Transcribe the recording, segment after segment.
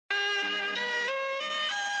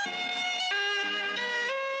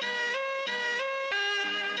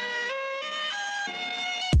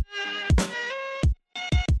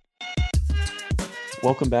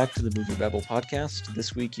Welcome back to the Movie Babble podcast.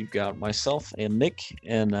 This week you've got myself and Nick,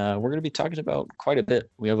 and we're going to be talking about quite a bit.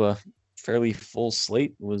 We have a fairly full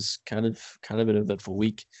slate. It was kind of an eventful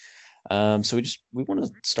week. So we want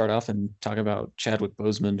to start off and talk about Chadwick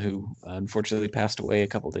Boseman, who unfortunately passed away a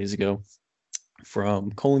couple of days ago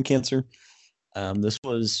from colon cancer. This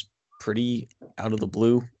was pretty out of the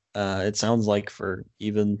blue. It sounds like for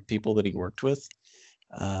even people that he worked with.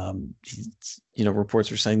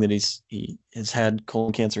 Reports are saying that he has had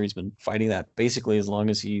colon cancer. He's been fighting that basically as long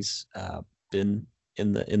as he's been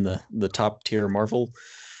in the top tier Marvel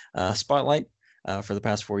spotlight for the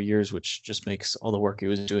past 4 years, which just makes all the work he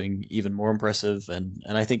was doing even more impressive. And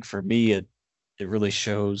I think for me, it really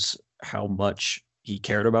shows how much he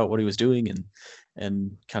cared about what he was doing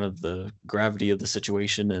and kind of the gravity of the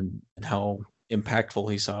situation and how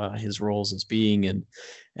impactful he saw his roles as being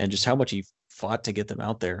and just how much he fought to get them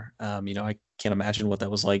out there. I can't imagine what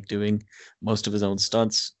that was like doing most of his own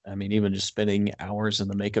stunts. I mean, even just spending hours in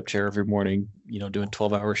the makeup chair every morning, doing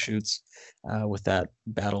 12-hour shoots with that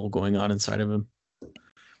battle going on inside of him.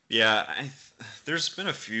 Yeah, there's been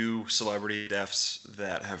a few celebrity deaths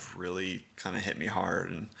that have really kind of hit me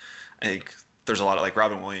hard. And I think there's a lot of, like,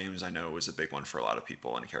 Robin Williams, I know, was a big one for a lot of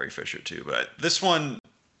people, and Carrie Fisher too. But this one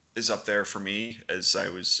is up there for me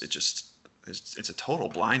it's a total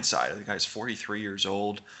blindside. The guy's 43 years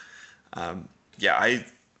old. I'm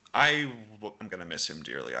gonna miss him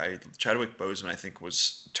dearly. Chadwick Boseman, I think,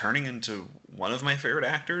 was turning into one of my favorite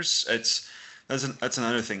actors. That's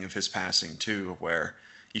another thing of his passing too, where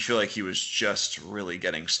you feel like he was just really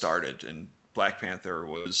getting started, and Black Panther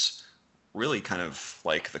was really kind of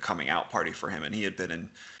like the coming out party for him, and he had been in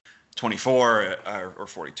 24 or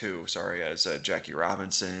 42, sorry, as Jackie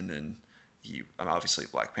Robinson, and I'm obviously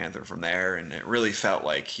Black Panther from there, and it really felt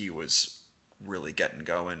like he was really getting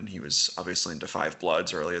going. He was obviously into Five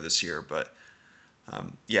Bloods earlier this year, but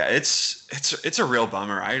it's a real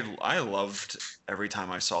bummer. I loved every time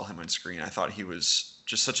I saw him on screen. I thought he was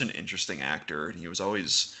just such an interesting actor, and he was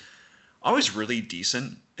always really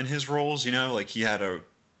decent in his roles. Like he had a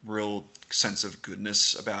real sense of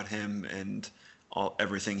goodness about him and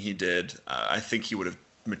everything he did. I think he would have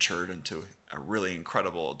matured into a really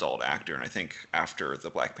incredible adult actor, and I think after the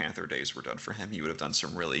Black Panther days were done for him, he would have done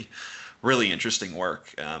some really, really interesting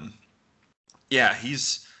work.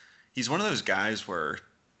 He's one of those guys where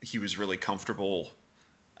he was really comfortable,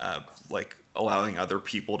 like allowing other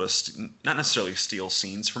people to not necessarily steal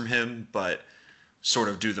scenes from him, but sort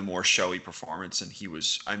of do the more showy performance. And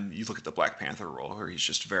you look at the Black Panther role where he's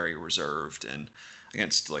just very reserved, and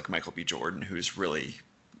against like Michael B. Jordan, who's really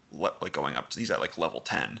like going up to, he's at like level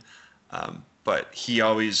 10. But he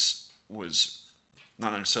always was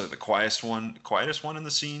not necessarily the quietest one in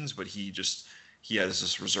the scenes, but he has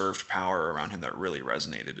this reserved power around him that really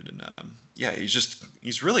resonated. And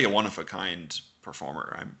he's really a one of a kind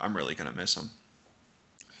performer. I'm really going to miss him.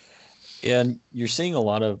 Yeah, and you're seeing a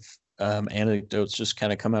lot of anecdotes just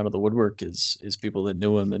kind of come out of the woodwork is people that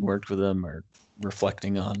knew him and worked with him are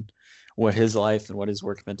reflecting on what his life and what his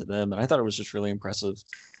work meant to them. And I thought it was just really impressive.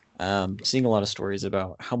 Seeing a lot of stories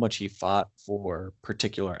about how much he fought for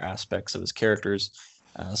particular aspects of his characters.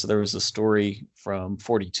 So there was a story from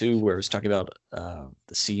 42 where it was talking about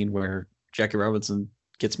the scene where Jackie Robinson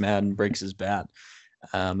gets mad and breaks his bat,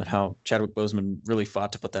 and how Chadwick Boseman really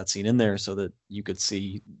fought to put that scene in there so that you could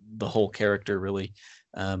see the whole character really,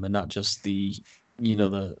 and not just the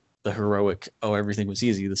heroic, oh, everything was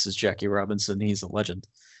easy, this is Jackie Robinson, he's a legend,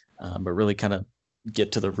 but really kind of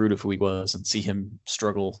get to the root of who he was and see him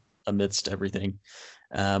struggle amidst everything.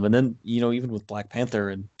 And then, even with Black Panther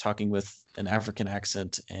and talking with an African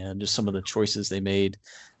accent and just some of the choices they made,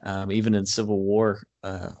 even in Civil War,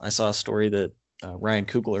 I saw a story that Ryan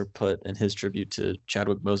Coogler put in his tribute to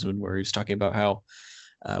Chadwick Boseman, where he was talking about how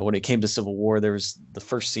when it came to Civil War, there was the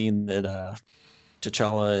first scene that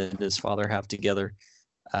T'Challa and his father have together.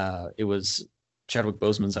 It was Chadwick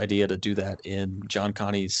Boseman's idea to do that in John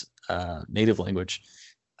Connie's native language,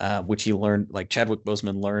 which he learned, like Chadwick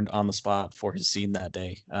Boseman learned on the spot for his scene that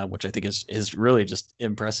day, which I think is really just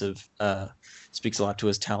impressive. Speaks a lot to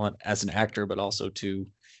his talent as an actor, but also to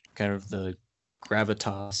kind of the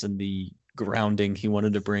gravitas and the grounding he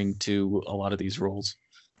wanted to bring to a lot of these roles.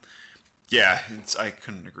 Yeah, I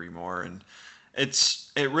couldn't agree more. And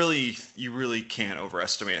you really can't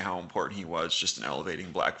overestimate how important he was just in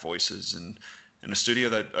elevating black voices and in a studio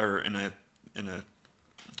that, or in a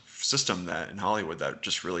system that in Hollywood that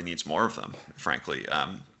just really needs more of them, frankly.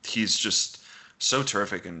 He's just so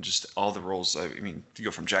terrific in just all the roles. I mean, you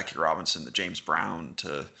go from Jackie Robinson to James Brown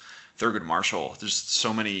to Thurgood Marshall. There's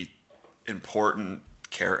so many important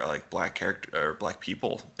black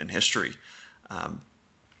people in history.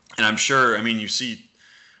 And I'm sure, I mean, you see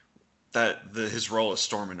that his role as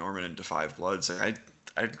Storm and Norman in *Da Bloods.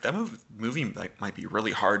 That movie might be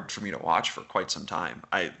really hard for me to watch for quite some time.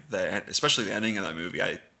 Especially the ending of that movie.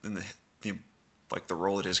 The like the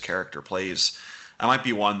role that his character plays. That might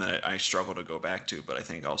be one that I struggle to go back to, but I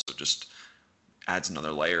think also just adds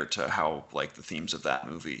another layer to how like the themes of that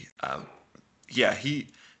movie. Yeah,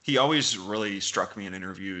 he always really struck me in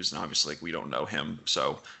interviews, and obviously like, we don't know him,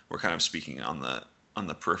 so we're kind of speaking on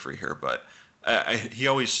the periphery here, but he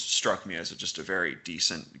always struck me as just a very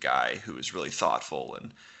decent guy who is really thoughtful,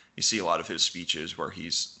 and you see a lot of his speeches where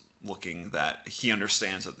he's looking that he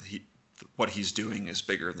understands that what he's doing is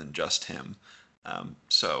bigger than just him.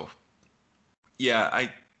 So yeah,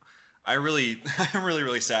 I really I'm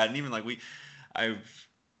really sad, and even like I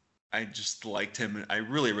I just liked him. I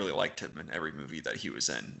really liked him in every movie that he was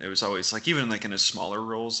in. It was always like even like in his smaller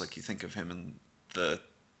roles, like you think of him in the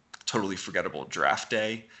totally forgettable Draft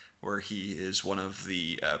Day, where he is one of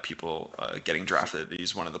the people getting drafted.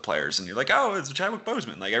 He's one of the players, and you're like, oh, it's Chadwick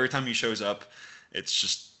Boseman. Like every time he shows up, it's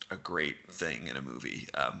just a great thing in a movie.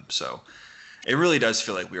 So it really does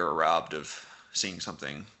feel like we were robbed of seeing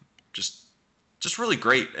something just just really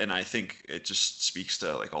great, and I think it just speaks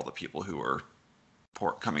to like all the people who were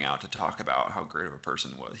coming out to talk about how great of a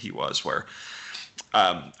person he was. Where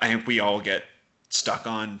I think we all get stuck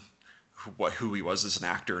on who he was as an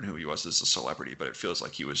actor and who he was as a celebrity, but it feels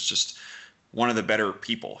like he was just one of the better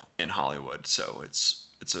people in Hollywood. So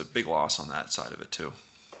it's a big loss on that side of it too.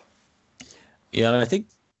 Yeah, and I think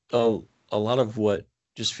a lot of what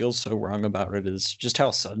just feels so wrong about it is just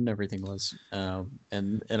how sudden everything was.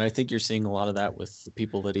 And I think you're seeing a lot of that with the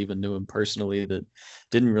people that even knew him personally that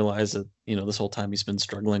didn't realize that, this whole time he's been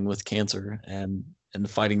struggling with cancer and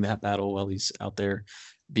fighting that battle while he's out there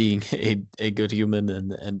being a good human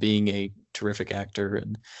and being a terrific actor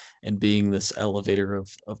and being this elevator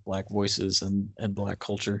of Black voices and Black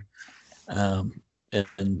culture.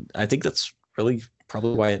 And I think that's really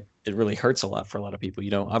probably why it really hurts a lot for a lot of people.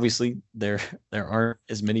 Obviously there aren't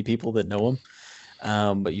as many people that know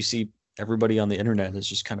him, but you see everybody on the internet is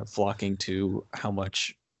just kind of flocking to how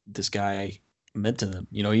much this guy meant to them.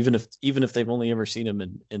 Even if they've only ever seen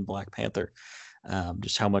him in Black Panther,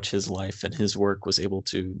 just how much his life and his work was able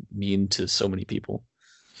to mean to so many people.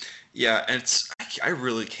 Yeah, and I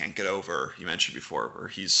really can't get over, you mentioned before, where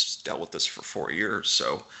he's dealt with this for 4 years.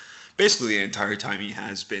 So basically the entire time he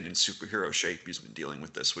has been in superhero shape, he's been dealing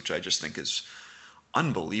with this, which I just think is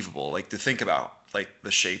unbelievable. Like to think about like the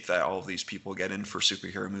shape that all of these people get in for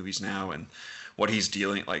superhero movies now and what he's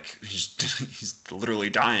dealing like he's literally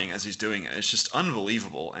dying as he's doing it. It's just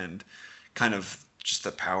unbelievable, and kind of just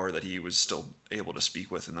the power that he was still able to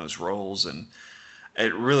speak with in those roles, and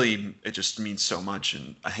it just means so much.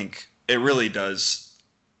 And I think it really does,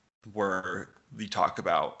 where we talk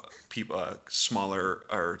about people, smaller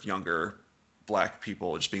or younger Black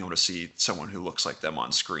people, just being able to see someone who looks like them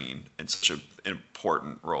on screen in such an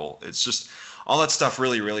important role. It's just all that stuff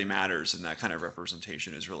really matters, and that kind of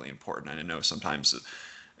representation is really important. And I know sometimes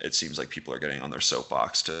it seems like people are getting on their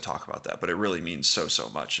soapbox to talk about that, but it really means so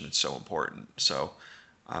much, and it's so important. So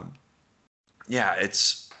um, yeah,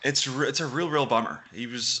 it's a real bummer. He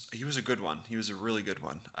was a good one. He was a really good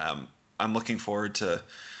one. I'm looking forward to.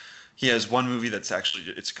 He has one movie that's actually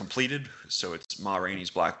it's completed, so it's Ma Rainey's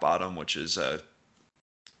Black Bottom, which is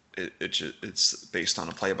it's based on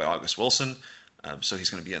a play by August Wilson. So he's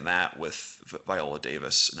going to be in that with Viola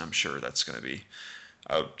Davis, and I'm sure that's going to be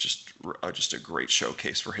just a great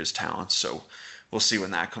showcase for his talents. So we'll see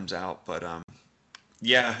when that comes out. But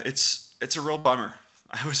yeah, it's a real bummer.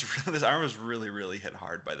 I was really hit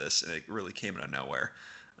hard by this, and it really came out of nowhere.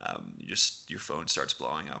 Your phone starts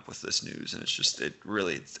blowing up with this news, and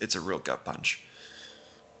it's a real gut punch.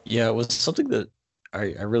 Yeah, it was something that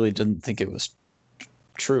I really didn't think it was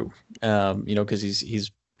true. Because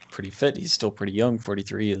he's pretty fit. He's still pretty young.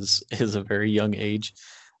 43 is a very young age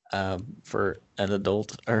for an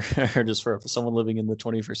adult or just for someone living in the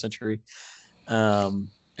 21st century. And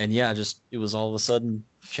yeah, just it was all of a sudden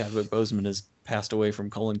Chadwick Boseman has passed away from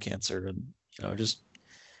colon cancer, and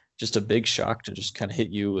just a big shock to just kind of hit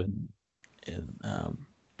you and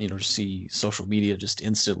to see social media just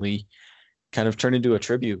instantly kind of turn into a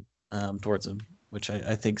tribute towards him, which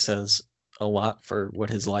I think says a lot for what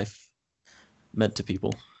his life meant to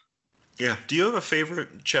people. Yeah. Do you have a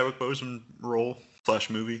favorite Chadwick Boseman role /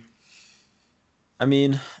 movie? I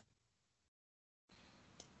mean,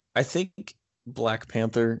 I think Black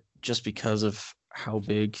Panther, just because of how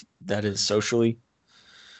big that is socially.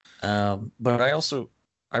 But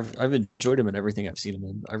I've enjoyed him in everything I've seen him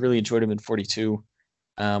in. I really enjoyed him in 42.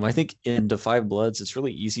 I think in *Da Bloods, it's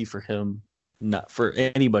really easy for him not for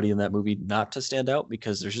anybody in that movie not to stand out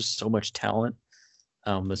because there's just so much talent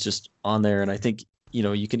that's just on there. And I think,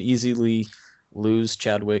 you can easily lose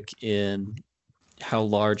Chadwick in how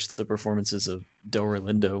large the performances of Delroy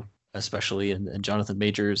Lindo, especially, and Jonathan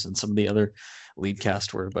Majors and some of the other lead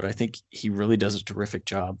cast were. But I think he really does a terrific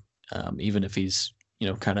job, even if he's,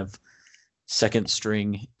 kind of second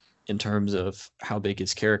string in terms of how big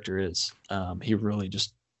his character is. He really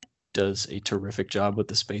just does a terrific job with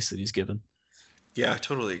the space that he's given. Yeah, I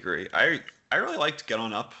totally agree. I really liked Get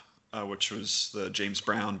On Up, which was the James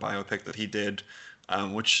Brown biopic that he did.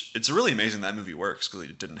 Which it's really amazing that movie works because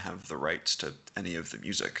he didn't have the rights to any of the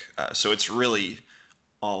music. So it's really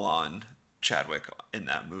all on Chadwick in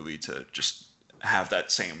that movie to just have that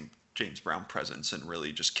same James Brown presence and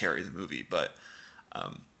really just carry the movie. But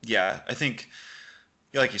yeah, I think,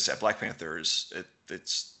 yeah, like you said, Black Panther it's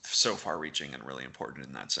so far-reaching and really important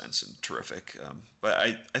in that sense and terrific. But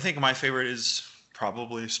I think my favorite is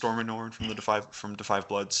probably Storm and Norn from Da 5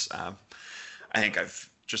 Bloods. I think I've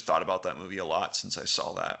just thought about that movie a lot since I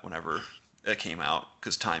saw that whenever it came out,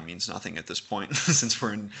 because time means nothing at this point since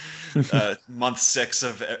we're in month 6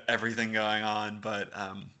 of everything going on. But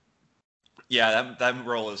yeah, that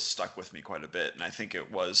role has stuck with me quite a bit, and I think it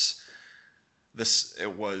was the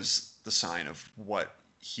sign of what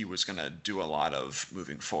he was going to do a lot of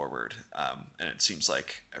moving forward. And it seems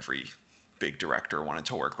like every big director wanted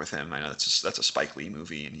to work with him. I know that's a Spike Lee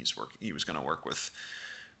movie, and he was going to work with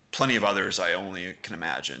plenty of others I only can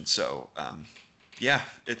imagine. So yeah,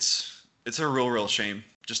 it's a real shame,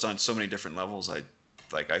 just on so many different levels.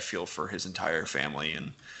 I feel for his entire family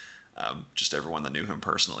and just everyone that knew him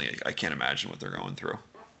personally. I can't imagine what they're going through.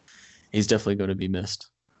 He's definitely going to be missed.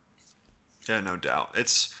 Yeah, no doubt.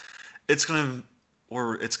 It's gonna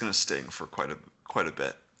sting for quite a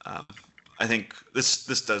bit. I think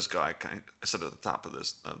this does go. I said at the top of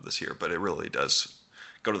this here, but it really does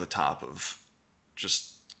go to the top of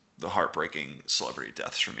just the heartbreaking celebrity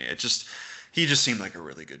deaths for me. He just seemed like a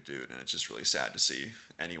really good dude, and it's just really sad to see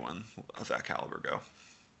anyone of that caliber go.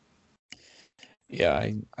 Yeah,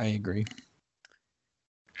 I agree.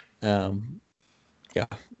 Um, yeah,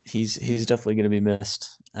 he's definitely going to be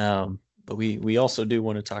missed. But we also do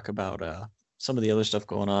want to talk about some of the other stuff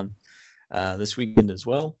going on this weekend as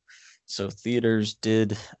well. So theaters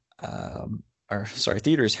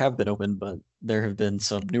have been open, but there have been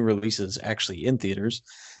some new releases actually in theaters,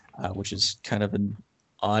 which is kind of an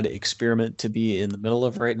odd experiment to be in the middle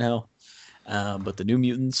of right now. But the New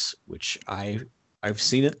Mutants, which I've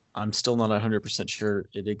seen it, I'm still not 100% sure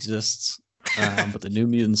it exists. But the New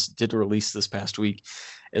Mutants did release this past week,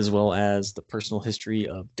 as well as the personal history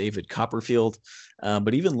of David Copperfield.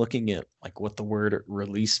 But even looking at like what the word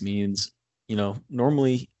release means,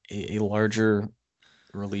 normally a larger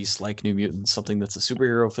release like New Mutants, something that's a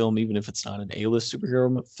superhero film, even if it's not an A-list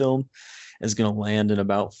superhero film, is going to land in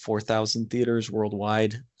about 4,000 theaters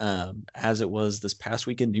worldwide. As it was this past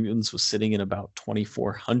weekend, New Mutants was sitting in about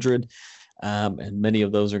 2,400. And many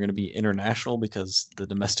of those are going to be international because the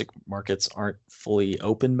domestic markets aren't fully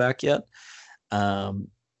open back yet.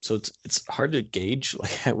 So it's hard to gauge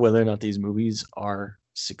like whether or not these movies are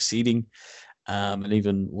succeeding. And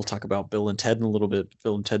even we'll talk about Bill and Ted in a little bit.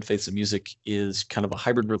 Bill and Ted Face the Music is kind of a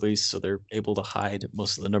hybrid release, so they're able to hide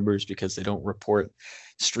most of the numbers because they don't report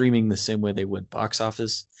streaming the same way they would box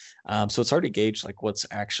office. So it's hard to gauge like what's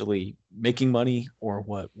actually making money or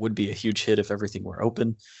what would be a huge hit if everything were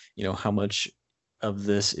open. How much of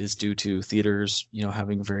this is due to theaters,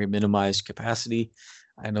 having very minimized capacity.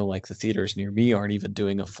 I know like the theaters near me aren't even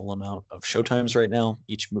doing a full amount of showtimes right now.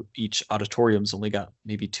 Each auditorium's only got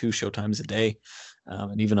maybe 2 showtimes a day,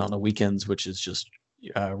 and even on the weekends, which is just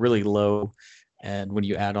really low. And when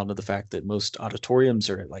you add on to the fact that most auditoriums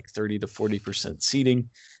are at like 30 to 40% seating,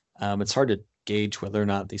 it's hard to gauge whether or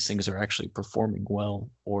not these things are actually performing well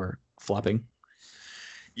or flopping.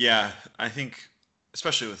 Yeah, I think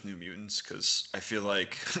especially with New Mutants, because I feel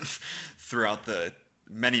like throughout the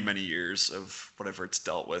many years of whatever it's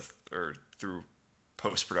dealt with, or through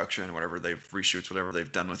post production, whatever they've reshoots, whatever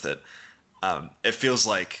they've done with it, it feels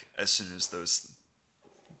like as soon as those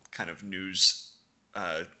kind of news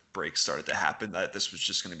breaks started to happen, that this was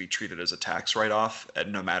just going to be treated as a tax write-off,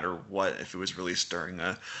 and no matter what, if it was released during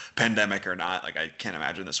a pandemic or not, like I can't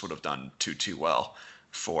imagine this would have done too well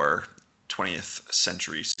for 20th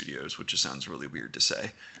Century Studios, which just sounds really weird to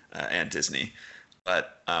say, and Disney.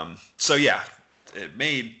 But so yeah, it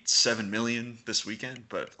made 7 million this weekend,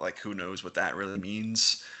 but like who knows what that really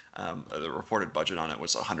means. The reported budget on it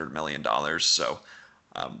was $100 million, so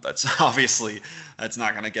that's obviously that's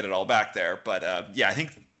not going to get it all back there. But yeah, I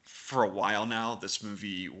think for a while now this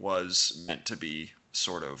movie was meant to be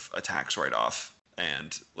sort of attacks right off,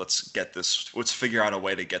 and let's figure out a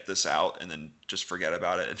way to get this out and then just forget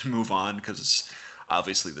about it and move on, because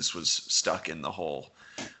obviously this was stuck in the whole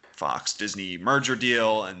Fox Disney merger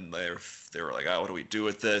deal, and they were like, oh, what do we do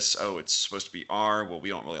with this? Oh, it's supposed to be R. Well, we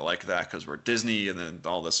don't really like that because we're Disney, and then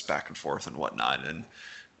all this back and forth and whatnot, and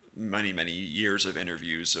many years of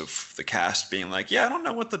interviews of the cast being like, yeah, I don't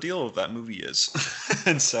know what the deal of that movie is.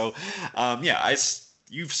 And so yeah,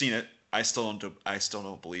 you've seen it. I still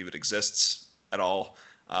don't believe it exists at all,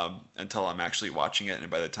 until I'm actually watching it, and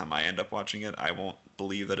by the time I end up watching it, I won't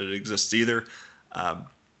believe that it exists either. um,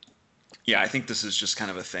 yeah, I think this is just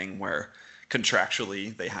kind of a thing where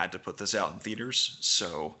contractually they had to put this out in theaters,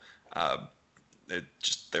 so uh, they're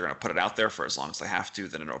going to put it out there for as long as they have to.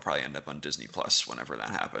 Then it'll probably end up on Disney Plus whenever that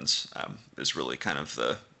happens. Is really kind of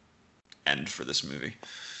the end for this movie.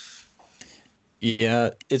 Yeah,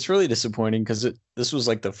 it's really disappointing because this was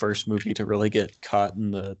like the first movie to really get caught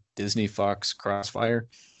in the Disney Fox crossfire.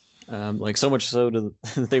 Like so much so to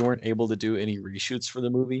they weren't able to do any reshoots for the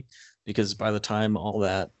movie because by the time all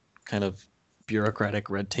that kind of bureaucratic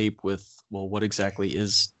red tape with, well, what exactly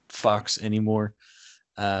is Fox anymore,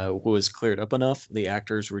 was cleared up enough, the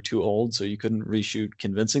actors were too old, so you couldn't reshoot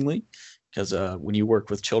convincingly. Because when you work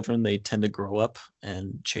with children, they tend to grow up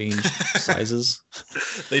and change sizes.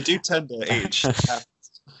 They do tend to age.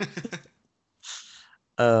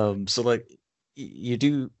 So like you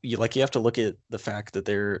have to look at the fact that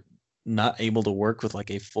they're not able to work with like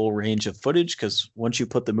a full range of footage because once you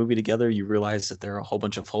put the movie together, you realize that there are a whole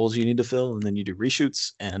bunch of holes you need to fill, and then you do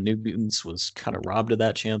reshoots. And New Mutants was kind of robbed of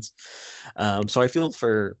that chance. So I feel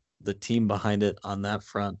for the team behind it on that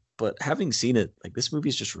front. But having seen it, like this movie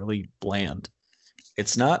is just really bland.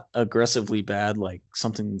 It's not aggressively bad like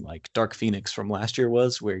something like Dark Phoenix from last year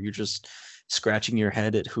was, where you're just scratching your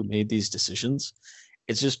head at who made these decisions.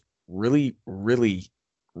 It's just really, really,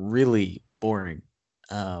 really boring.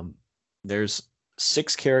 Um, there's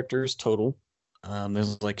 6 characters total.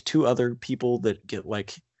 There's like 2 other people that get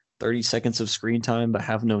like 30 seconds of screen time but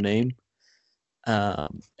have no name.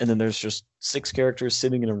 And then there's just 6 characters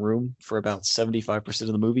sitting in a room for about 75% of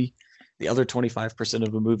the movie. The other 25%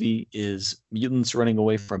 of the movie is mutants running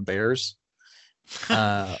away from bears.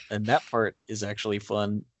 And that part is actually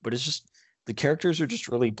fun, but it's just the characters are just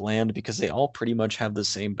really bland because they all pretty much have the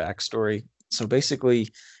same backstory. So basically,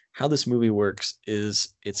 how this movie works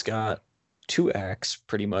is it's got 2 acts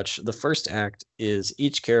pretty much. The first act is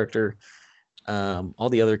each character, all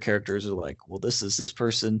the other characters are like, well, this is this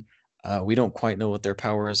person. We don't quite know what their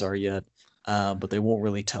powers are yet, but they won't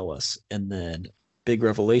really tell us. And then, big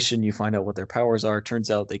revelation, you find out what their powers are.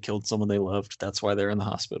 Turns out they killed someone they loved. That's why they're in the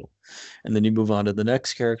hospital. And then you move on to the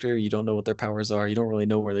next character. You don't know what their powers are. You don't really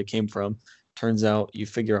know where they came from. Turns out you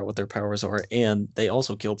figure out what their powers are, and they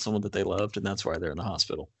also killed someone that they loved, and that's why they're in the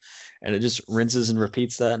hospital. And it just rinses and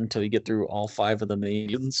repeats that until you get through all 5 of the main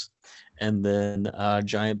mutants. And then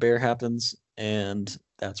Giant Bear happens, and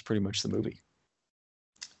that's pretty much the movie.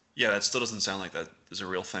 Yeah, that still doesn't sound like that is a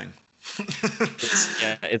real thing.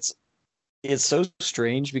 It's so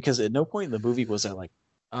strange because at no point in the movie was I like,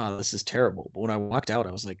 oh, this is terrible. But when I walked out,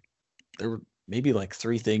 I was like, there were maybe like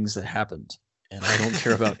 3 things that happened, and I don't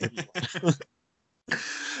care about anyone.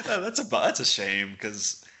 That's a shame,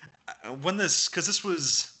 because this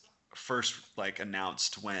was first like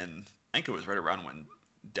announced when I think it was right around when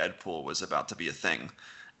Deadpool was about to be a thing,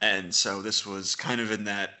 and so this was kind of in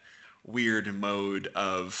that weird mode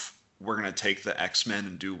of we're gonna take the X-Men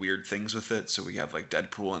and do weird things with it. So we have like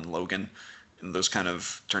Deadpool and Logan, and those kind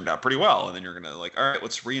of turned out pretty well. And then you're gonna like, all right,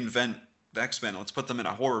 let's reinvent the X-Men. Let's put them in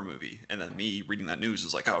a horror movie. And then me reading that news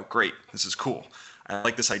is like, oh, great, this is cool. I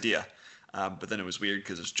like this idea. But then it was weird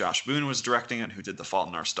because Josh Boone was directing it, who did The Fault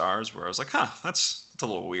in Our Stars, where I was like, huh, that's a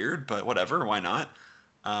little weird, but whatever, why not?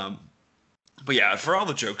 Um, but yeah, for all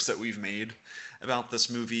the jokes that we've made about this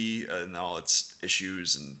movie and all its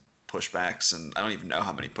issues and pushbacks, and I don't even know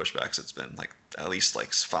how many pushbacks it's been, like at least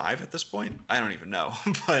like 5 at this point. I don't even know.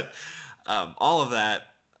 But all of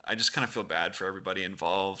that, I just kind of feel bad for everybody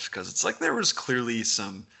involved, because it's like there was clearly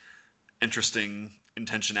some interesting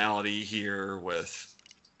intentionality here with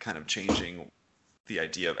kind of changing the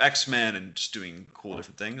idea of X-Men and just doing cool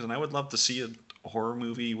different things. And I would love to see a horror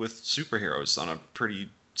movie with superheroes on a pretty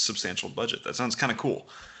substantial budget. That sounds kind of cool.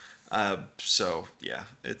 So yeah,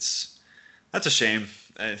 that's a shame.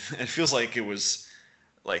 It feels like it was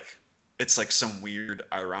like it's like some weird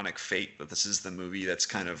ironic fate that this is the movie that's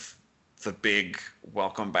kind of the big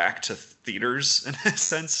welcome back to theaters in a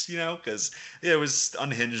sense, because it was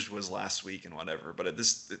Unhinged was last week and whatever, but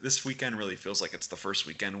this weekend really feels like it's the first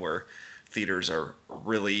weekend where theaters are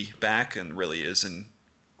really back and really is in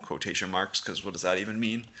quotation marks, because what does that even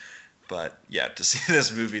mean? But yeah, to see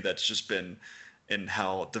this movie that's just been in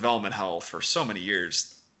hell, development hell for so many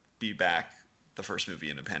years, be back the first movie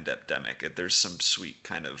in a pandemic, there's some sweet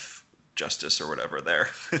kind of justice or whatever there.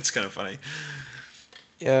 It's kind of funny.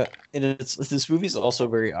 Yeah, and it's this movie's also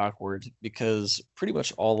very awkward because pretty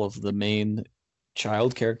much all of the main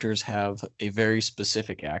child characters have a very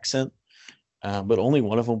specific accent, but only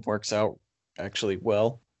one of them works out actually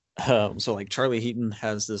well. So like Charlie Heaton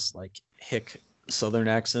has this like hick Southern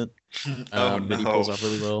accent Oh that he pulls no. off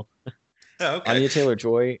really well. Yeah, okay. Anya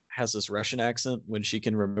Taylor-Joy has this Russian accent when she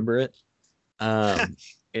can remember it, um,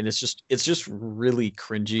 and it's just really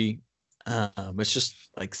cringy. It's just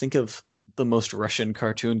like think of the most Russian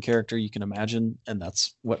cartoon character you can imagine, and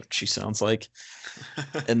that's what she sounds like.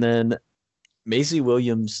 And then Maisie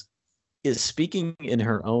Williams is speaking in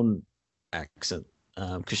her own accent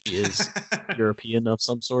because she is European of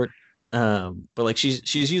some sort. But like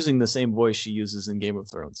she's using the same voice she uses in Game of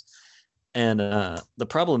Thrones. And the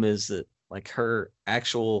problem is that like her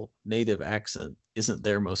actual native accent isn't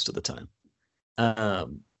there most of the time.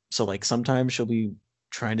 So like sometimes she'll be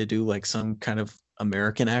trying to do like some kind of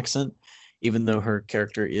American accent, even though her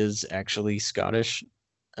character is actually Scottish.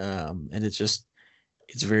 And it's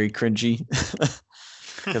very cringy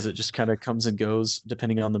because it just kind of comes and goes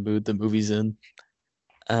depending on the mood the movie's in.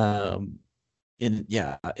 Um, and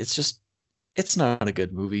yeah, it's not a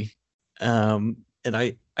good movie. And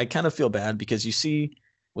I kind of feel bad because you see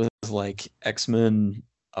with like X-Men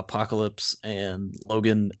Apocalypse and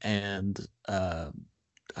Logan and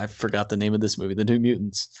I forgot the name of this movie, The New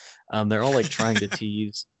Mutants. They're all like trying to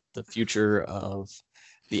tease the future of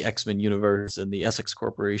the X-Men universe and the Essex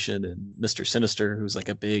Corporation and Mr. Sinister, who's like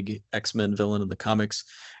a big X-Men villain in the comics.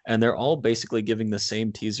 And they're all basically giving the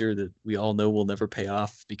same teaser that we all know will never pay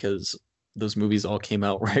off because those movies all came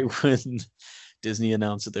out right when Disney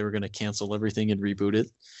announced that they were going to cancel everything and reboot it.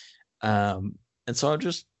 And so I'm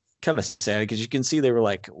just kind of sad because you can see they were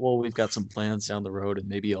like, well, we've got some plans down the road and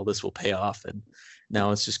maybe all this will pay off. And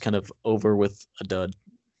now it's just kind of over with a dud.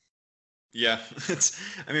 Yeah,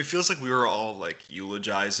 I mean, it feels like we were all like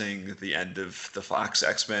eulogizing the end of the Fox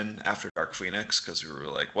X-Men after Dark Phoenix because we were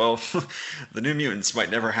like, well, the New Mutants might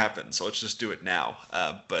never happen, so let's just do it now.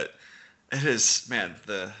 But it is, man,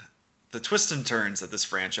 the twists and turns that this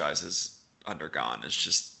franchise has undergone is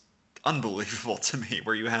just unbelievable to me.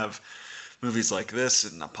 Where you have movies like this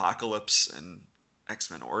and Apocalypse and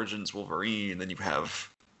X-Men Origins Wolverine, and then you have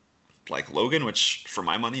like Logan, which for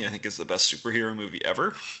my money I think is the best superhero movie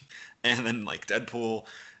ever, and then like Deadpool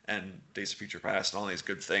and Days of Future Past and all these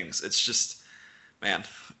good things. It's just, man,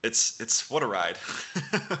 it's what a ride.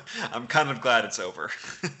 I'm kind of glad it's over.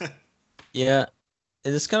 Yeah,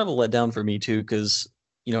 it's kind of a letdown for me too, because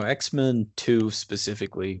X-Men 2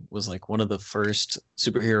 specifically was like one of the first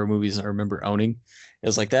superhero movies I remember owning. It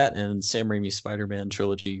was like that and Sam Raimi's Spider-Man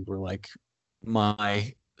trilogy were like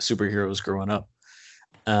my superheroes growing up.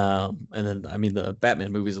 And then I mean the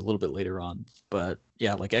Batman movies a little bit later on, but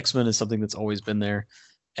yeah, like X-Men is something that's always been there.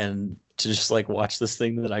 And to just like watch this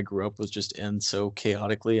thing that I grew up with just end so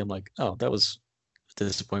chaotically, I'm like, oh, that was a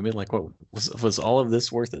disappointment. Like, what was all of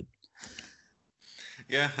this worth it?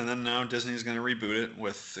 Yeah, and then now Disney's going to reboot it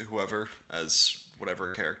with whoever as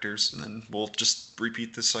whatever characters, and then we'll just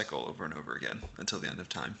repeat this cycle over and over again until the end of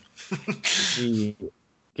time. Give me,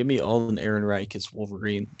 give me Alden Ehrenreich as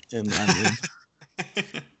Wolverine, and I'm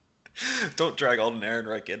in. Don't drag Alden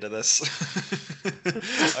Ehrenreich into this.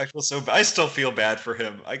 I feel so. I still feel bad for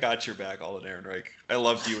him. I got your back, Alden Ehrenreich. I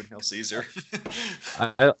loved you in Hail Caesar.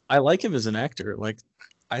 I like him as an actor. Like,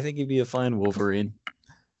 I think he'd be a fine Wolverine.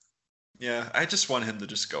 Yeah, I just want him to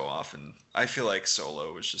just go off, and I feel like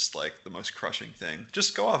Solo is just like the most crushing thing.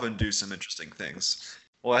 Just go off and do some interesting things.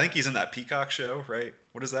 Well, I think he's in that Peacock show, right?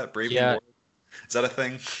 What is that? Brave New Yeah, World? Is that a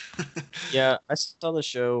thing? yeah, I saw the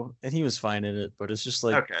show and he was fine in it, but it's just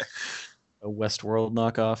like Okay. a Westworld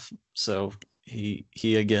knockoff. So he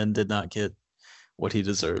again did not get what he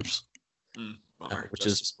deserves, Bummer. which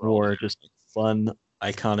is Justice World. more just fun,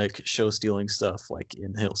 iconic show stealing stuff like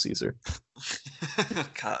in Hail Caesar.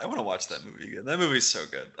 God, I want to watch that movie again. That movie's so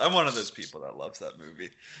good. I'm one of those people that loves that movie.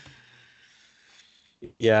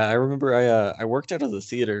 Yeah, I remember I worked out of the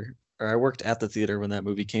theater or I worked at the theater when that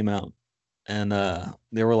movie came out. And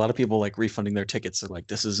there were a lot of people like refunding their tickets. They're like,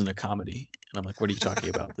 this isn't a comedy. And I'm like, what are you talking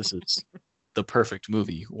about? This is the perfect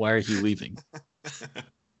movie. Why are you leaving?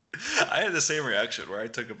 I had the same reaction where I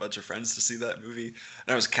took a bunch of friends to see that movie and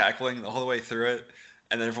I was cackling the whole way through it.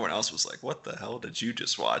 And then everyone else was like, what the hell did you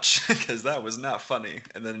just watch? Because that was not funny.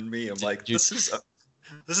 And then me, I'm like, Did you,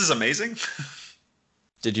 this is amazing.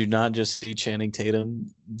 Did you not just see Channing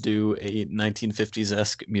Tatum do a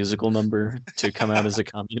 1950s-esque musical number to come out as a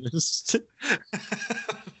communist?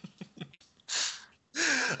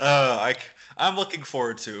 uh, I, I'm looking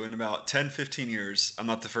forward to in about 10, 15 years. I'm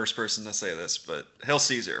not the first person to say this, but Hail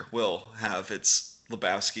Caesar will have its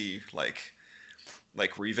Lebowski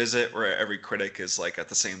like revisit where every critic is like at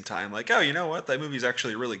the same time like, oh, you know what, that movie's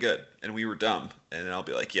actually really good and we were dumb, and I'll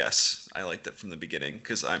be like, yes, I liked it from the beginning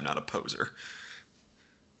because I'm not a poser.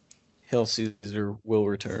 Hail Caesar will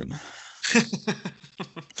return.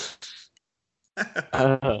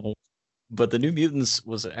 Uh, but the New Mutants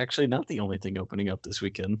was actually not the only thing opening up this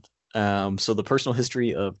weekend. So the personal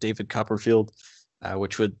history of David Copperfield,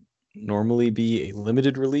 which would normally be a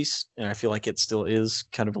limited release, and I feel like it still is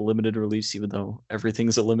kind of a limited release, even though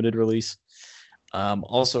everything's a limited release.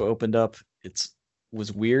 Also opened up. It's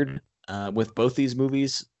was weird with both these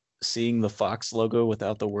movies, seeing the Fox logo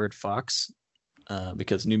without the word Fox,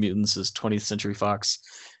 because New Mutants is 20th Century Fox,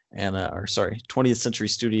 and or sorry, 20th Century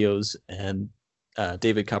Studios, and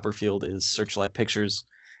David Copperfield is Searchlight Pictures,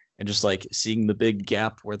 and just like seeing the big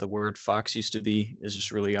gap where the word Fox used to be is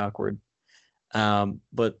just really awkward.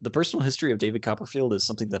 But the personal history of David Copperfield is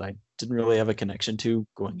something that I didn't really have a connection to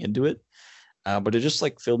going into it, but it just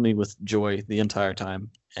like filled me with joy the entire time,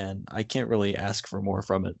 and I can't really ask for more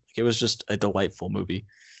from it. It was just a delightful movie.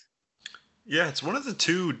 Yeah, it's one of the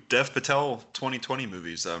two Dev Patel 2020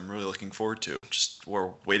 movies that I'm really looking forward to. Just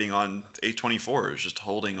we're waiting on A24 is just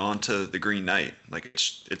holding on to The Green Knight. Like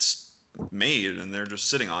it's made and they're just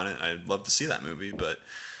sitting on it. I'd love to see that movie, but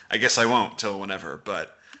I guess I won't till whenever.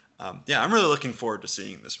 But yeah, I'm really looking forward to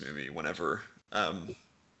seeing this movie whenever. I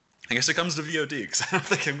guess it comes to VOD because I don't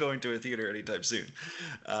think I'm going to a theater anytime soon.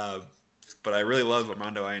 Uh, but I really love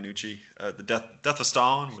Armando Iannucci. The Death of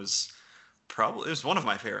Stalin was probably, it was one of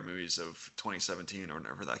my favorite movies of 2017 or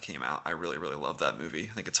whenever that came out. I really really love that movie.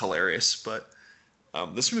 I think it's hilarious. But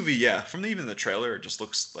this movie, yeah, from even the trailer, it just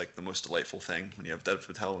looks like the most delightful thing when you have Dev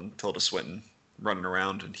Patel and Tilda Swinton running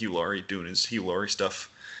around and Hugh Laurie doing his Hugh Laurie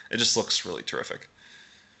stuff. It just looks really terrific.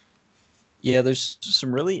 Yeah, there's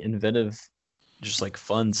some really inventive, just like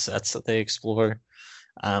fun sets that they explore.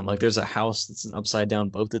 Like there's a house that's an upside down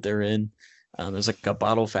boat that they're in. There's like a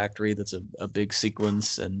bottle factory that's a big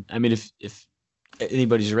sequence, and I mean, if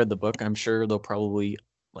anybody's read the book, I'm sure they'll probably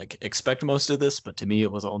like expect most of this. But to me,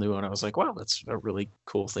 it was all new, and I was like, wow, that's a really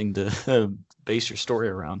cool thing to base your story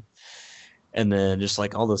around. And then just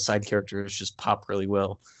like all the side characters just pop really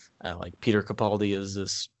well. Like Peter Capaldi is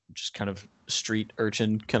this just kind of street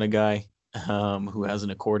urchin kind of guy who has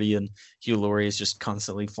an accordion. Hugh Laurie is just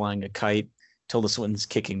constantly flying a kite. Tilda Swinton's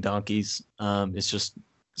kicking donkeys. It's just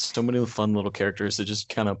so many fun little characters that just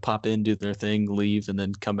kind of pop in, do their thing, leave, and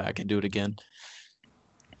then come back and do it again.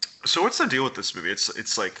 So what's the deal with this movie?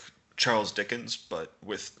 It's like Charles Dickens, but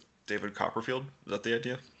with David Copperfield. Is that the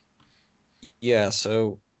idea? Yeah,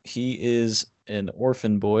 so he is an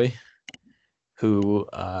orphan boy who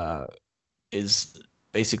is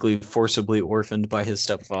basically forcibly orphaned by his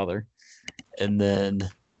stepfather, and then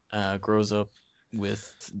grows up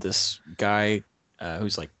with this guy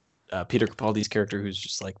who's like Peter Capaldi's character, who's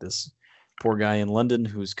just like this poor guy in London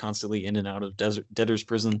who's constantly in and out of debtor's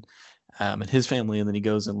prison, and his family, and then he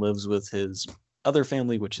goes and lives with his other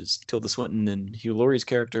family, which is Tilda Swinton and Hugh Laurie's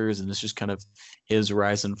characters, and it's just kind of his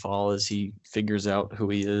rise and fall as he figures out who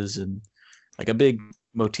he is. And like a big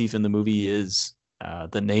motif in the movie is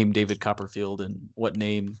the name David Copperfield and what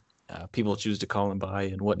name people choose to call him by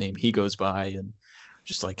and what name he goes by, and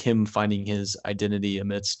just like him finding his identity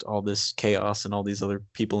amidst all this chaos and all these other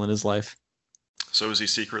people in his life. So is he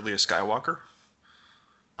secretly a Skywalker?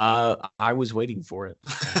 I was waiting for it,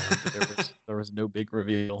 but there was no big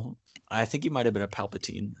reveal. I think he might have been a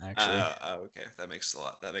Palpatine, actually. Okay, that makes a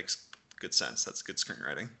lot. That makes good sense. That's good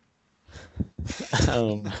screenwriting.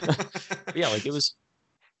 um, yeah, like it was.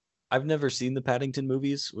 I've never seen the Paddington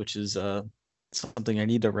movies, which is something I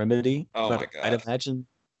need to remedy. Oh my But I'd god. imagine,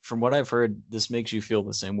 from what I've heard, this makes you feel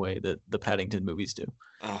the same way that the Paddington movies do.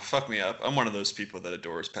 Oh, fuck me up. I'm one of those people that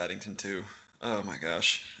adores Paddington too. Oh my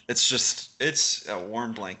gosh. It's a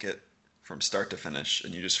warm blanket from start to finish,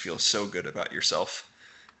 and you just feel so good about yourself.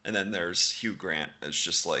 And then there's Hugh Grant as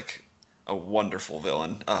just like a wonderful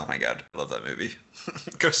villain. Oh my god, I love that movie.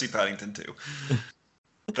 Go see Paddington too.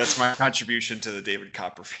 That's my contribution to the David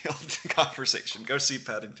Copperfield conversation. Go see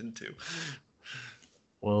Paddington too.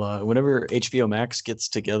 Well, whenever HBO Max gets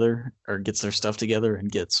together or gets their stuff together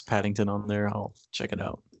and gets Paddington on there, I'll check it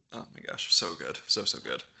out. Oh my gosh, so good. So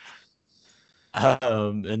good.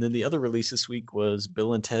 And then the other release this week was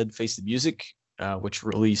Bill and Ted Face the Music, which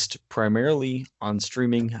released primarily on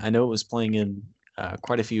streaming. I know it was playing in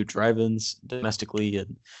quite a few drive-ins domestically,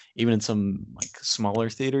 and even in some like smaller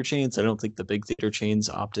theater chains. I don't think the big theater chains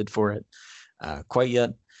opted for it quite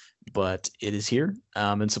yet, but it is here,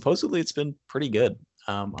 and supposedly it's been pretty good.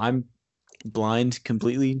 I'm blind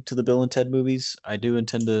completely to the Bill and Ted movies. I do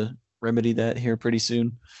intend to remedy that here pretty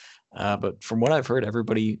soon. But from what I've heard,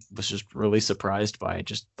 everybody was just really surprised by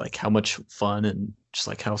just like how much fun and just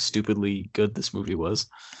like how stupidly good this movie was.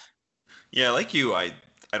 Yeah, like you, I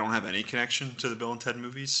don't have any connection to the Bill and Ted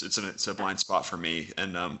movies. It's a blind spot for me,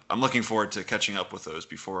 and I'm looking forward to catching up with those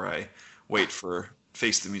before I wait for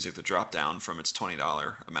Face the Music to drop down from its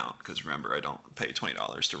 $20 amount. Because remember, I don't pay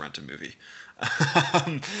 $20 to rent a movie.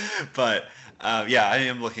 Um, but yeah, I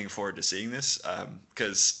am looking forward to seeing this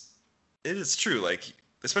because it is true. Like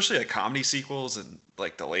especially like comedy sequels and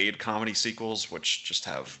like delayed comedy sequels, which just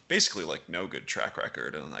have basically like no good track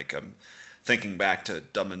record. And like thinking back to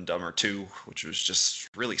Dumb and Dumber 2, which was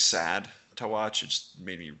just really sad to watch. It just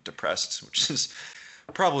made me depressed, which is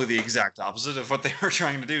probably the exact opposite of what they were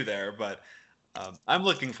trying to do there. But I'm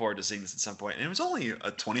looking forward to seeing this at some point. And it was only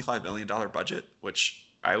a $25 million budget, which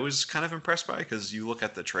I was kind of impressed by because you look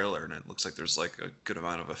at the trailer and it looks like there's like a good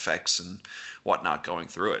amount of effects and whatnot going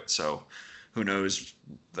through it. So who knows,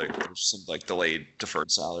 like there's some like delayed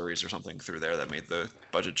deferred salaries or something through there that made the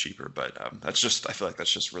budget cheaper. But that's just I feel like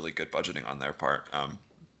that's just really good budgeting on their part,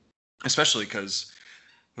 especially because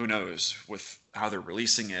who knows with how they're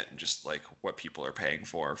releasing it and just like what people are paying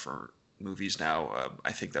for movies now.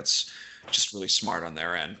 I think that's just really smart on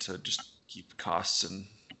their end to just keep costs and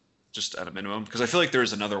just at a minimum because I feel like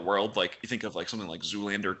there's another world like you think of like something like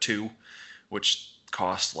Zoolander 2, which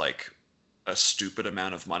cost like a stupid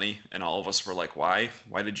amount of money and all of us were like why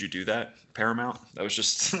did you do that, Paramount? That was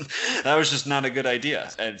just that was just not a good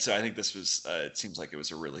idea. And so I think this was it seems like it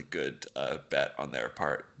was a really good bet on their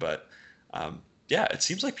part. But yeah, it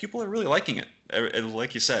seems like people are really liking it. And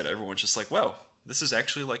like you said, everyone's just like, well, this is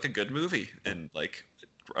actually like a good movie and like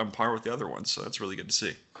on par with the other ones, so that's really good to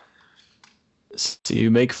see. So you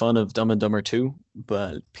make fun of Dumb and Dumber 2,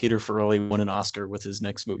 but Peter Farrelly won an Oscar with his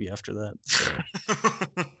next movie after that.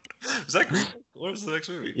 So. Was that Green Book? What was the next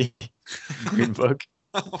movie? Green Book.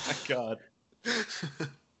 Oh my god.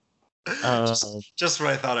 Uh, just when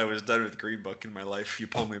I thought I was done with Green Book in my life, you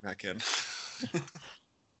pulled me back in.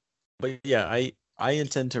 but yeah, I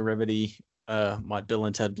intend to remedy my Bill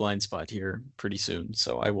and Ted blind spot here pretty soon.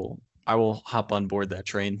 So I will hop on board that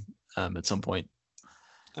train at some point.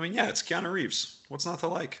 I mean, yeah, it's Keanu Reeves. What's not to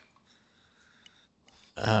like?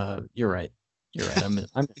 You're right. You're right.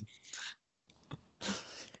 I'm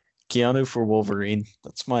Keanu for Wolverine.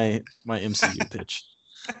 That's my MCU pitch.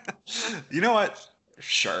 You know what?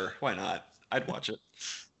 Sure, why not? I'd watch it.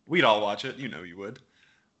 We'd all watch it. You know you would.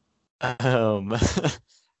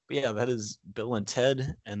 But yeah, that is Bill and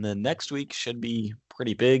Ted, and then next week should be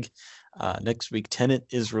pretty big. Next week, Tenet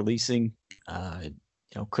is releasing.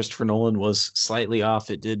 Christopher Nolan was slightly off.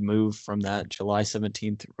 It did move from that July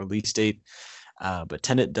 17th release date. But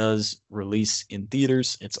Tenet does release in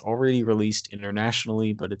theaters. It's already released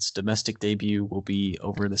internationally, but its domestic debut will be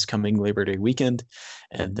over this coming Labor Day weekend.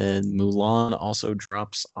 And then Mulan also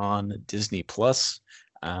drops on Disney Plus.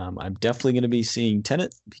 I'm definitely going to be seeing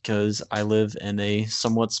Tenet because I live in a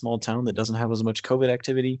somewhat small town that doesn't have as much COVID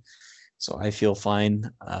activity. So I feel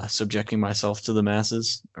fine subjecting myself to the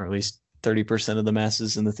masses, or at least 30% of the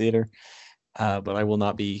masses in the theater. But I will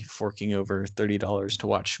not be forking over $30 to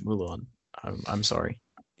watch Mulan. I'm sorry.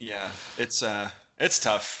 Yeah, it's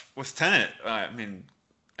tough with Tenet. I mean,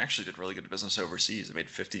 actually did really good business overseas. It made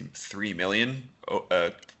 53 million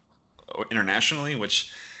internationally,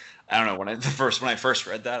 which I don't know. When I first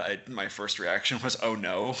read that, my first reaction was, "Oh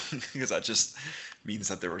no," because that just means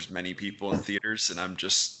that there was many people in theaters, and I'm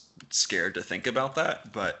just scared to think about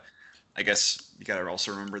that. But I guess you got to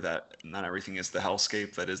also remember that not everything is the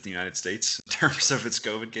hellscape that is the United States in terms of its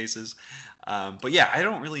COVID cases. But yeah, I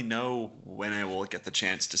don't really know when I will get the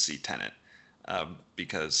chance to see Tenet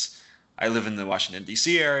because I live in the Washington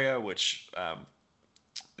D.C. area, which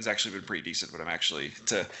has actually been pretty decent. But I'm actually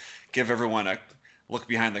to give everyone a look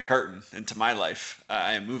behind the curtain into my life.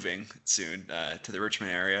 I am moving soon to the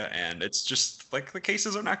Richmond area, and it's just like the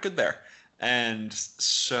cases are not good there, and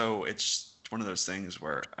so it's one of those things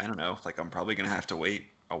where I don't know. Like I'm probably gonna have to wait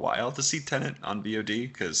a while to see Tenet on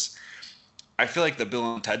VOD because I feel like the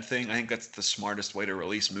Bill and Ted thing. I think that's the smartest way to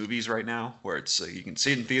release movies right now, where it's you can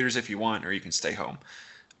see it in theaters if you want, or you can stay home.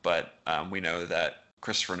 But we know that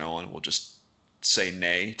Christopher Nolan will just say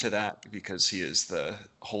nay to that because he is the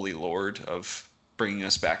holy lord of bringing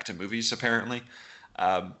us back to movies, apparently.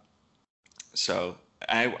 Um, so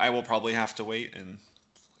I will probably have to wait and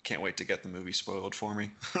can't wait to get the movie spoiled for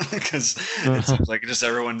me because it seems like just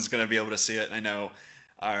everyone's going to be able to see it. I know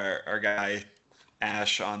our guy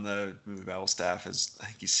Ash on the movie Babble staff I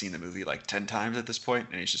think he's seen the movie like 10 times at this point,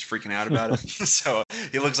 and he's just freaking out about it. So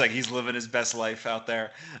he looks like he's living his best life out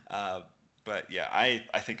there. But yeah,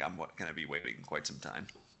 I think I'm going to be waiting quite some time.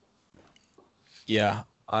 Yeah,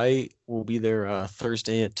 I will be there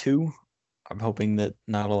Thursday at 2. I'm hoping that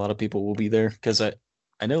not a lot of people will be there because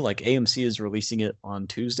I know like AMC is releasing it on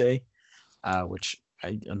Tuesday, which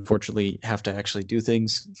I unfortunately have to actually do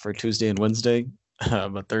things for Tuesday and Wednesday.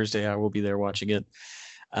 But Thursday I will be there watching it.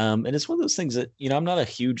 And it's one of those things that, I'm not a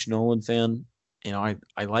huge Nolan fan. I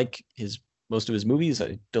like most of his movies.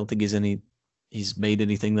 I don't think he's made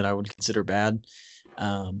anything that I would consider bad.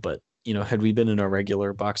 But had we been in a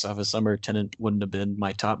regular box office summer, Tenet wouldn't have been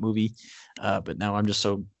my top movie. But now I'm just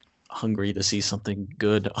so hungry to see something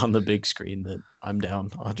good on the big screen that I'm down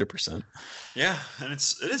 100%. Yeah, and it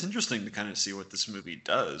is interesting to kind of see what this movie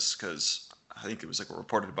does, because I think it was like a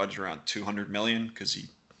reported budget around 200 million, because he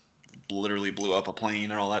literally blew up a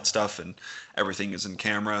plane and all that stuff, and everything is in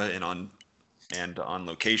camera and on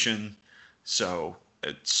location. So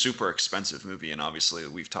it's super expensive movie, and obviously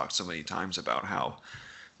we've talked so many times about how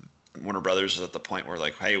Warner Brothers is at the point where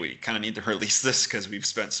like, hey, we kind of need to release this because we've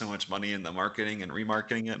spent so much money in the marketing and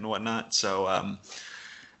remarketing it and whatnot. So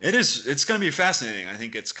it's going to be fascinating. I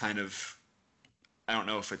think it's kind of, I don't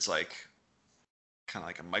know if it's like kind of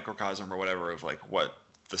like a microcosm or whatever of like what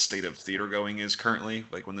the state of theater going is currently,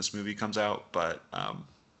 like when this movie comes out, but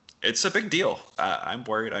it's a big deal. I'm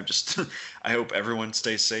worried. I hope everyone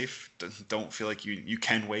stays safe. Don't feel like you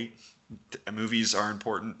can wait. Movies are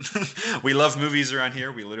important. We love movies around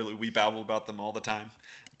here. We babble about them all the time.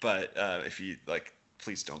 But if you like,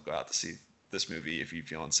 please don't go out to see this movie if you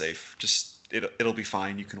feel unsafe. Just it'll be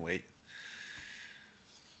fine. You can wait.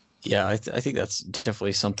 Yeah, I think that's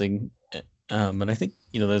definitely something. And I think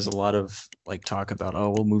there's a lot of like talk about, oh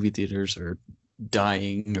well, movie theaters are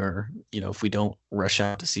dying, or if we don't rush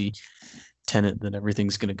out to see Tenet, then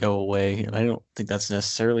everything's going to go away. And I don't think that's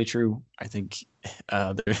necessarily true. I think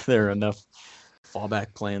there are enough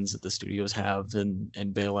fallback plans that the studios have and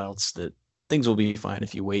bailouts that things will be fine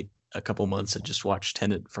if you wait a couple months and just watch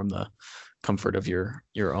Tenet from the comfort of your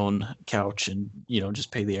own couch, and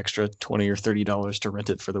just pay the extra $20 or $30 to rent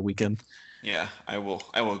it for the weekend. Yeah, I will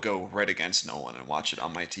go right against Nolan and watch it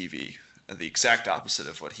on my TV. The exact opposite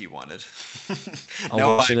of what he wanted.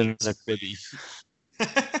 I'll watch it in a baby.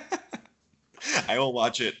 I will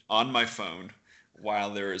watch it on my phone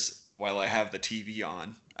while I have the TV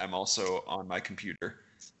on. I'm also on my computer,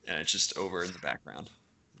 and it's just over in the background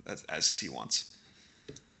as he wants.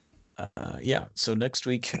 Yeah. So next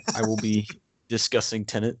week I will be discussing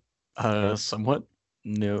Tenet, somewhat,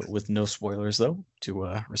 with no spoilers though,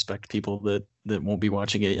 to respect people that won't be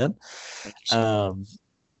watching it yet.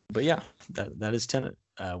 But yeah, that is Tenet.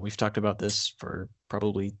 We've talked about this for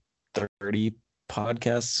probably 30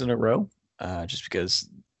 podcasts in a row, just because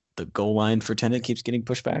the goal line for Tenet keeps getting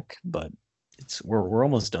pushed back, but we're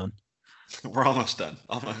almost done. We're almost done.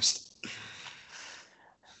 Almost.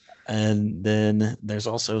 And then there's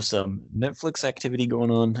also some Netflix activity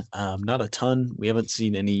going on. Not a ton. We haven't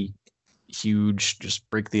seen any huge, just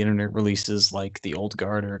break the internet releases like The Old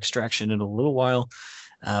Guard or Extraction in a little while.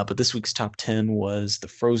 But this week's top 10 was The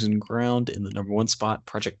Frozen Ground in the number 1 spot,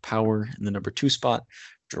 Project Power in the number 2 spot,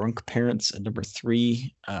 Drunk Parents at number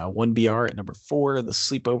 3, 1BR at number 4, The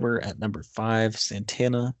Sleepover at number 5,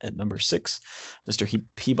 Santana at number 6, Mr.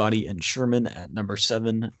 Peabody and Sherman at number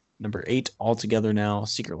 7, number 8 Altogether Now,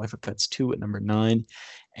 Secret Life of Pets 2 at number 9,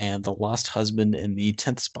 and The Lost Husband in the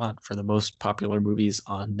 10th spot for the most popular movies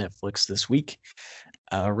on Netflix this week.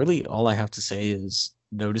 Really, all I have to say is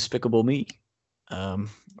no Despicable Me. I'm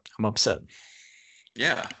upset.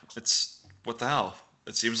 Yeah, it's what the hell?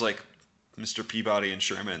 It seems like Mr. Peabody and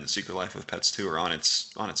Sherman and The Secret Life of Pets 2 are on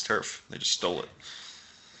its turf. They just stole it.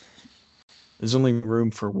 There's only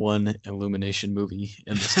room for one Illumination movie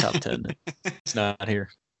in this top 10. It's not here.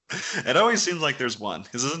 It always seems like there's one.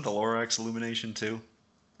 Because isn't the Lorax Illumination too?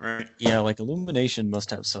 Right? Yeah, like Illumination must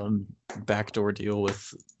have some backdoor deal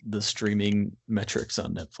with the streaming metrics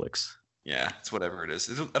on Netflix. Yeah, it's whatever it is.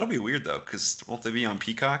 That'll be weird though, because won't they be on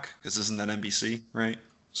Peacock? Because isn't that NBC, right?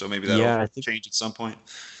 So maybe that'll change at some point.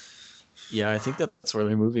 Yeah, I think that's where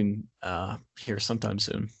they're moving here sometime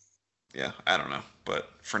soon. Yeah, I don't know,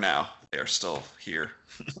 but for now they are still here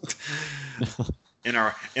in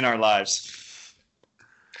our lives.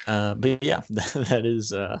 But yeah, that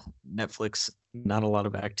is Netflix. Not a lot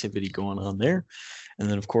of activity going on there, and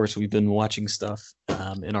then of course we've been watching stuff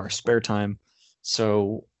in our spare time.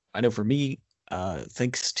 So I know for me,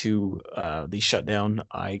 thanks to the shutdown,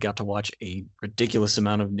 I got to watch a ridiculous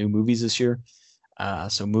amount of new movies this year.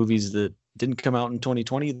 So movies that didn't come out in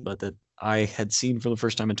 2020, but that I had seen for the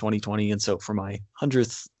first time in 2020. And so for my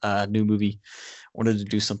 100th new movie, I wanted to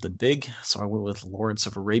do something big. So I went with Lawrence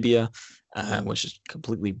of Arabia, and was just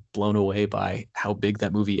completely blown away by how big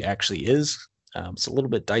that movie actually is. It's a little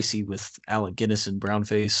bit dicey with Alec Guinness and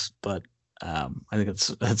Brownface, but I think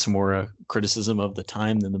that's more a criticism of the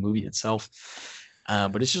time than the movie itself.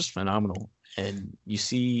 But it's just phenomenal, and you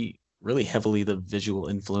see really heavily the visual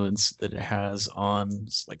influence that it has on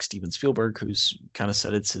like Steven Spielberg, who's kind of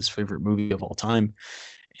said it's his favorite movie of all time,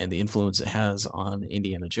 and the influence it has on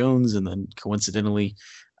Indiana Jones. And then coincidentally,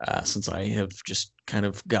 since I have just kind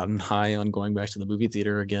of gotten high on going back to the movie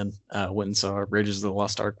theater again, went and saw Raiders of the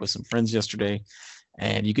Lost Ark with some friends yesterday,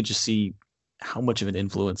 and you could just see how much of an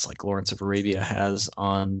influence like Lawrence of Arabia has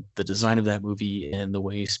on the design of that movie and the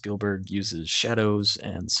way Spielberg uses shadows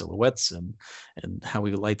and silhouettes, and how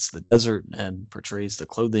he lights the desert and portrays the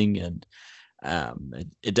clothing. And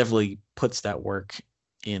it definitely puts that work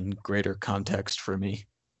in greater context for me.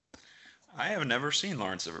 I have never seen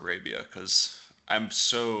Lawrence of Arabia because I'm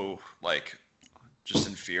so like just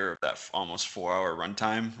in fear of that almost 4 hour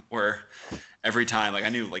runtime where every time like I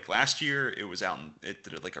knew like last year it was out and it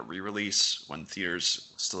did like a re-release when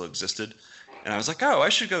theaters still existed, and I was like, oh, I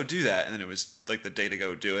should go do that, and then it was like the day to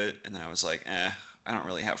go do it, and then I was like, I don't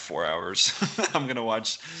really have 4 hours. I'm gonna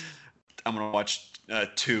watch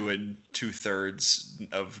 2 and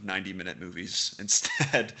 2/3 of 90-minute movies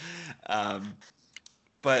instead. um,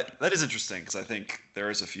 but that is interesting because I think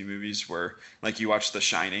there is a few movies where like you watch The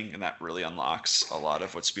Shining and that really unlocks a lot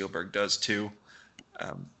of what Spielberg does too.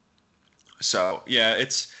 Um, so yeah,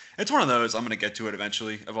 it's one of those. I'm gonna get to it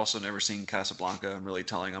eventually. I've also never seen Casablanca. I'm really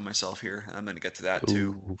telling on myself here, and I'm gonna get to that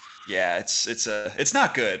too. Ooh. Yeah, it's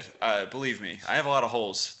not good. Believe me, I have a lot of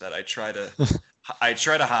holes that I try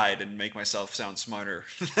to hide and make myself sound smarter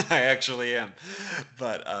than I actually am.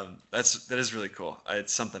 But that is really cool.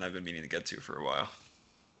 It's something I've been meaning to get to for a while.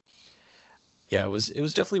 Yeah, it was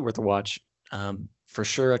definitely worth a watch. For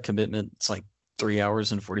sure, a commitment. It's like 3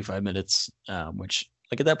 hours and 45 minutes, which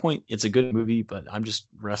like at that point it's a good movie, but I'm just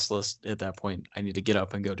restless at that point. I need to get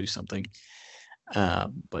up and go do something.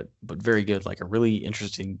 But very good, like a really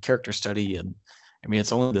interesting character study. And I mean,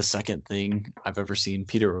 it's only the second thing I've ever seen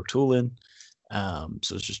Peter O'Toole in.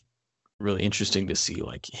 So it's just really interesting to see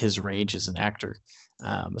like his range as an actor,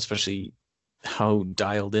 especially how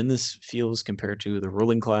dialed in this feels compared to the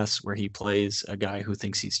ruling class, where he plays a guy who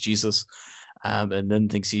thinks he's Jesus, and then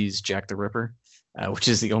thinks he's Jack the Ripper, which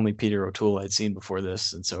is the only Peter O'Toole I'd seen before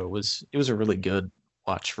this, and so it was a really good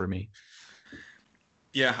watch for me.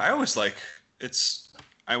 Yeah, I always like it's.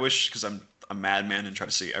 I wish because I'm a madman and try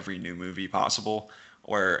to see every new movie possible.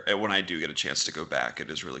 Where when I do get a chance to go back,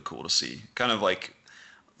 it is really cool to see kind of like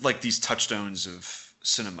these touchstones of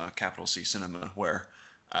cinema, capital C cinema, where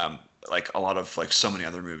um, like a lot of like so many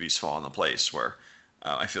other movies fall into place. Where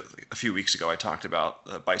I feel like a few weeks ago I talked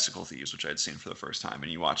about Bicycle Thieves, which I had seen for the first time,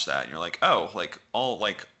 and you watch that and you're like, oh, like all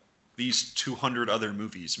like these 200 other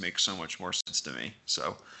movies make so much more sense to me.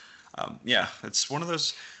 So yeah, it's one of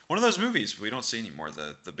those movies we don't see anymore.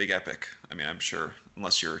 The big epic. I mean, I'm sure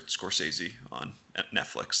unless you're Scorsese on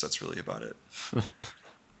Netflix, that's really about it.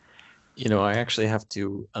 I actually have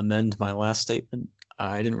to amend my last statement.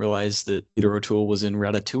 I didn't realize that Peter O'Toole was in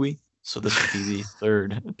Ratatouille, so this would be the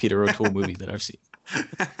third Peter O'Toole movie that I've seen.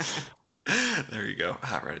 There you go.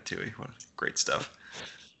 Ratatouille. What great stuff.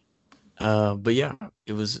 But yeah,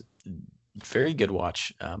 it was very good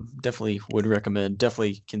watch. Definitely would recommend.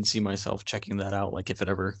 Definitely can see myself checking that out. Like if it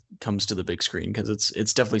ever comes to the big screen, because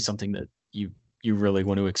it's definitely something that you really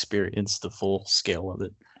want to experience the full scale of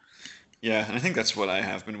it. Yeah, and I think that's what I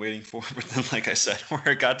have been waiting for. But then, like I said, where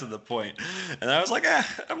it got to the point, and I was like,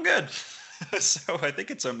 I'm good. So I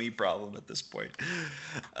think it's a me problem at this point.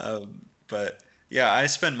 But yeah, I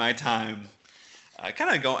spend my time. I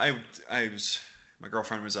kind of go. I was my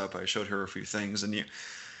girlfriend was up. I showed her a few things, and you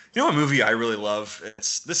know a movie I really love?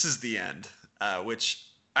 It's This Is the End, which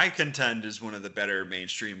I contend is one of the better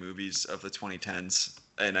mainstream movies of the 2010s,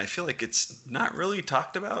 and I feel like it's not really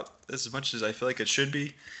talked about as much as I feel like it should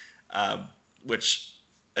be. Um, which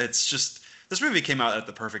it's just this movie came out at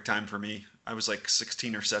the perfect time for me. I was like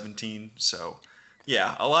 16 or 17, so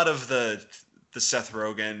yeah, a lot of the Seth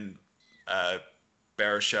Rogen, uh,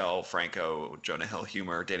 Baruchel, Franco, Jonah Hill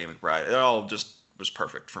humor, Danny McBride, it all just was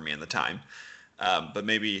perfect for me in the time. But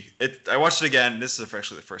maybe I watched it again. This is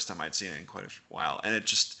actually the first time I'd seen it in quite a while, and it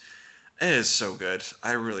is so good.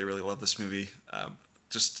 I really, really love this movie.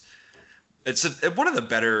 Just one of the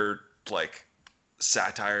better like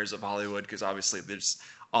satires of Hollywood, because obviously there's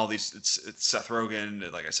all these. It's Seth Rogen,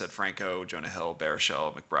 like I said, Franco, Jonah Hill,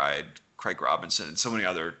 Baruchel, McBride, Craig Robinson, and so many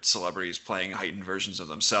other celebrities playing heightened versions of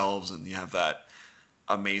themselves, and you have that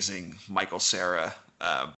amazing Michael Cera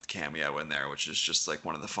cameo in there, which is just like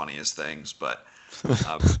one of the funniest things. But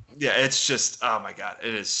yeah, it's just, oh my god,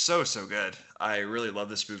 it is so good. I really love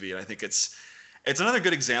this movie, and I think it's another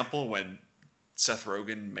good example when Seth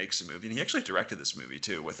Rogen makes a movie, and he actually directed this movie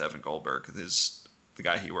too with Evan Goldberg, the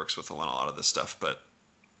guy he works with on a lot of this stuff. But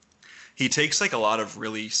he takes like a lot of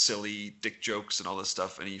really silly dick jokes and all this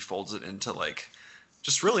stuff, and he folds it into like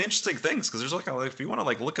just really interesting things. Because there's like, if you want to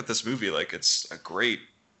like look at this movie, like it's a great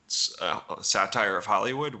satire of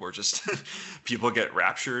Hollywood, where just people get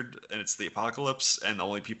raptured and it's the apocalypse, and the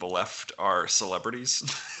only people left are celebrities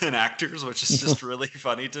and actors, which is just really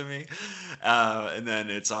funny to me. And then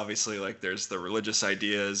it's obviously like there's the religious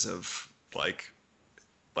ideas of like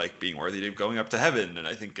being worthy of going up to heaven, and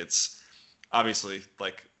I think it's obviously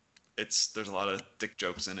like there's a lot of dick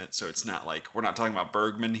jokes in it, so it's not like, we're not talking about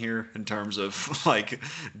Bergman here in terms of like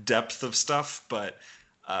depth of stuff, but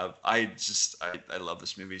I love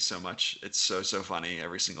this movie so much. It's so funny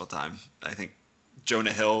every single time. I think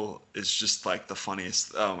Jonah Hill is just like the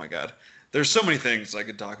funniest. Oh my god, there's so many things I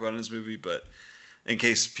could talk about in this movie, but in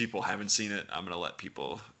case people haven't seen it, I'm gonna let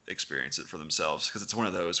people experience it for themselves, because it's one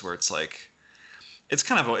of those where it's like, it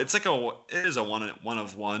is a one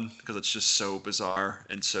of one, because it's just so bizarre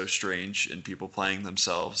and so strange, and people playing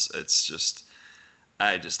themselves. It's just,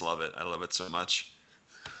 I just love it. I love it so much.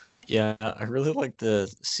 Yeah, I really like the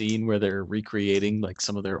scene where they're recreating like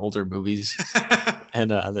some of their older movies,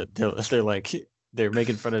 and they're like, they're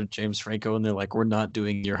making fun of James Franco, and they're like, "We're not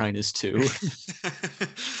doing Your Highness 2."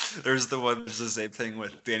 There's the same thing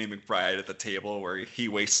with Danny McBride at the table, where he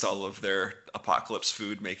wastes all of their apocalypse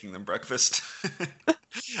food making them breakfast,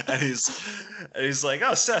 and he's like,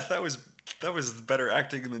 "Oh, Seth, that was better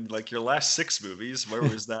acting than like your last 6 movies. Where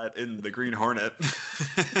was that in The Green Hornet?"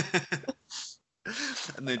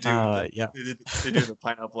 And they do they do the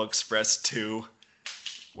Pineapple Express 2,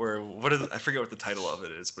 where I forget what the title of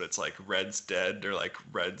it is, but it's like Red's Dead or like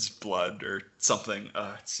Red's Blood or something.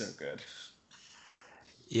 It's so good.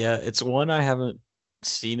 Yeah, it's one I haven't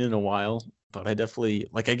seen in a while, but I definitely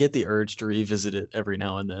like, I get the urge to revisit it every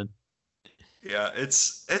now and then. Yeah,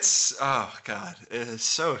 it's oh god, it is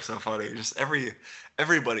so funny. Just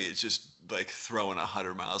everybody is just like throwing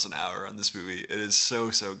 100 miles an hour on this movie. It is so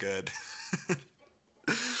good.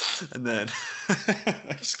 And then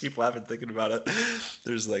I just keep laughing thinking about it.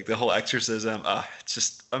 There's like the whole exorcism. It's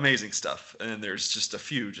just amazing stuff. And then there's just a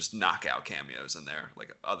few just knockout cameos in there,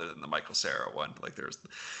 like other than the Michael Cera one. Like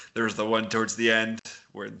there's the one towards the end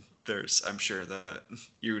where I'm sure that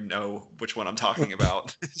you know which one I'm talking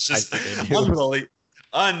about. It's just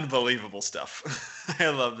unbelievable stuff. I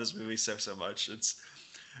love this movie so much.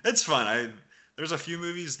 It's fun. There's a few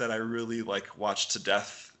movies that I really like watch to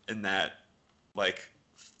death in that like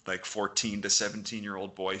 14 to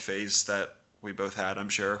 17-year-old boy phase that we both had, I'm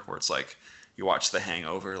sure, where it's like you watch The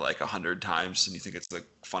Hangover like 100 times and you think it's the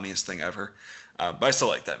funniest thing ever. But I still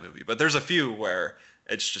like that movie. But there's a few where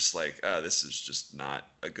it's just like, this is just not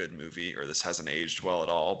a good movie, or this hasn't aged well at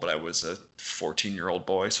all. But I was a 14-year-old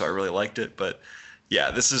boy, so I really liked it. But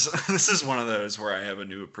yeah, this is one of those where I have a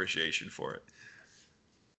new appreciation for it.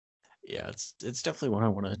 Yeah, it's definitely one I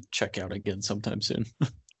want to check out again sometime soon.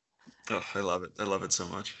 Oh, I love it. I love it so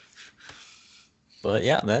much. But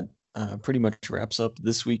yeah, that pretty much wraps up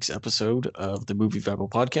this week's episode of the Movie Babble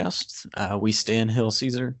podcast. We stand Hail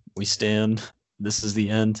Caesar. We stand This Is the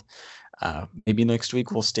End. Maybe next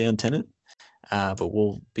week we'll stand Tenet. But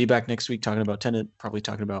we'll be back next week talking about Tenet, probably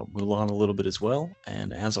talking about Mulan a little bit as well.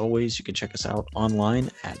 And as always, you can check us out online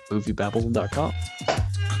at moviebabble.com.